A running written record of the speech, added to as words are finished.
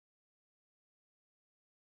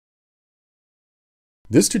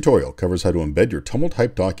This tutorial covers how to embed your Tumult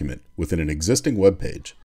Hype document within an existing web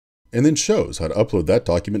page, and then shows how to upload that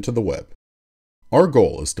document to the web. Our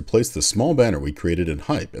goal is to place the small banner we created in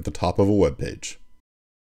Hype at the top of a web page.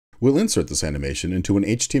 We'll insert this animation into an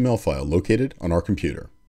HTML file located on our computer.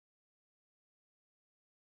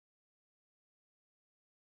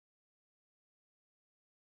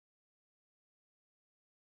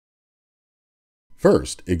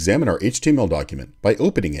 First, examine our HTML document by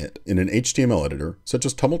opening it in an HTML editor such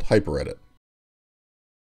as Tumult HyperEdit.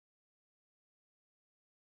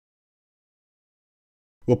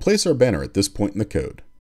 We'll place our banner at this point in the code.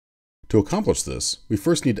 To accomplish this, we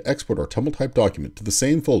first need to export our Tumult Hype document to the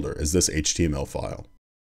same folder as this HTML file.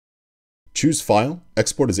 Choose File,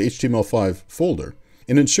 Export as HTML5 folder,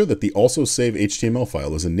 and ensure that the Also Save HTML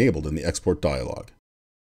file is enabled in the export dialog.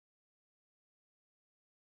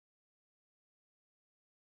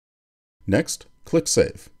 Next, click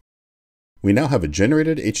Save. We now have a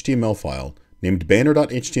generated HTML file named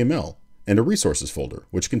banner.html and a resources folder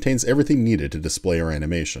which contains everything needed to display our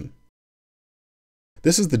animation.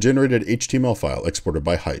 This is the generated HTML file exported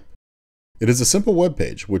by Hype. It is a simple web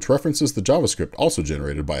page which references the JavaScript also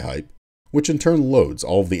generated by Hype, which in turn loads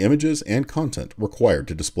all of the images and content required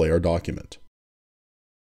to display our document.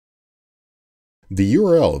 The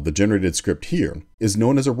URL of the generated script here is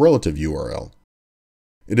known as a relative URL.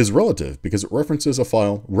 It is relative because it references a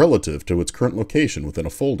file relative to its current location within a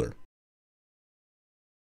folder.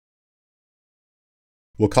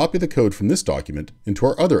 We'll copy the code from this document into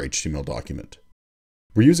our other HTML document.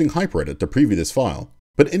 We're using HyperEdit to preview this file,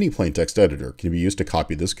 but any plaintext editor can be used to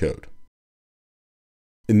copy this code.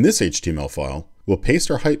 In this HTML file, we'll paste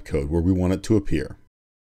our Hype code where we want it to appear.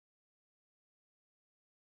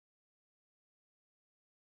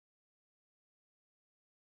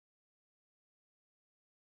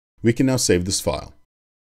 We can now save this file.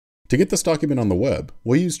 To get this document on the web,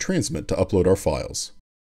 we'll use Transmit to upload our files.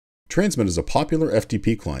 Transmit is a popular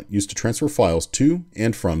FTP client used to transfer files to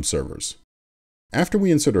and from servers. After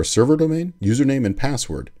we insert our server domain, username, and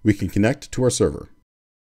password, we can connect to our server.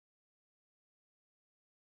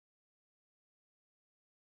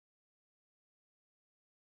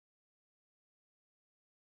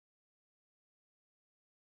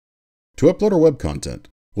 To upload our web content,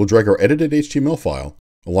 we'll drag our edited HTML file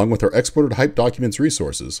along with our exported Hype documents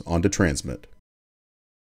resources onto Transmit.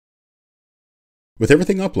 With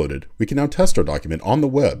everything uploaded, we can now test our document on the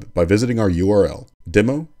web by visiting our URL,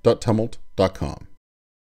 demo.tumult.com.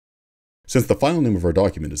 Since the file name of our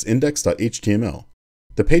document is index.html,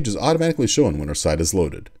 the page is automatically shown when our site is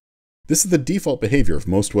loaded. This is the default behavior of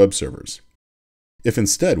most web servers. If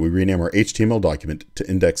instead we rename our HTML document to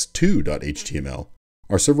index2.html,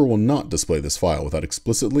 our server will not display this file without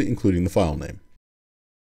explicitly including the file name.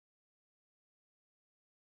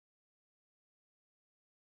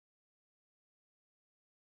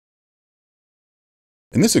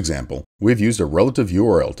 In this example, we've used a relative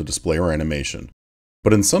URL to display our animation,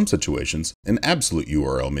 but in some situations, an absolute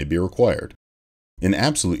URL may be required. An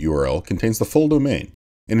absolute URL contains the full domain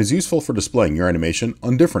and is useful for displaying your animation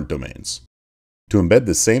on different domains. To embed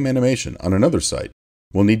the same animation on another site,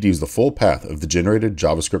 we'll need to use the full path of the generated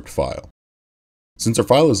JavaScript file. Since our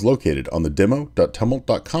file is located on the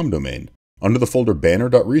demo.tumult.com domain under the folder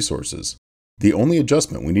banner.resources, the only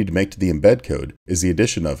adjustment we need to make to the embed code is the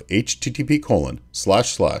addition of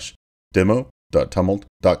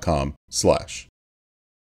http://demo.tumult.com/.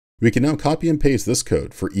 We can now copy and paste this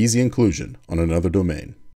code for easy inclusion on another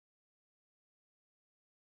domain.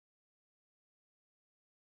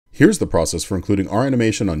 Here's the process for including our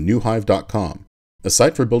animation on newhive.com, a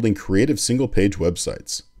site for building creative single-page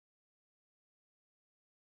websites.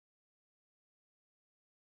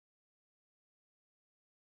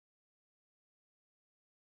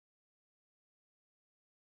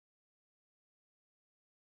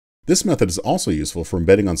 This method is also useful for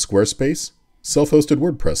embedding on Squarespace, self-hosted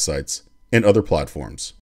WordPress sites, and other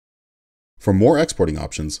platforms. For more exporting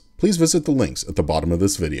options, please visit the links at the bottom of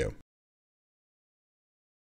this video.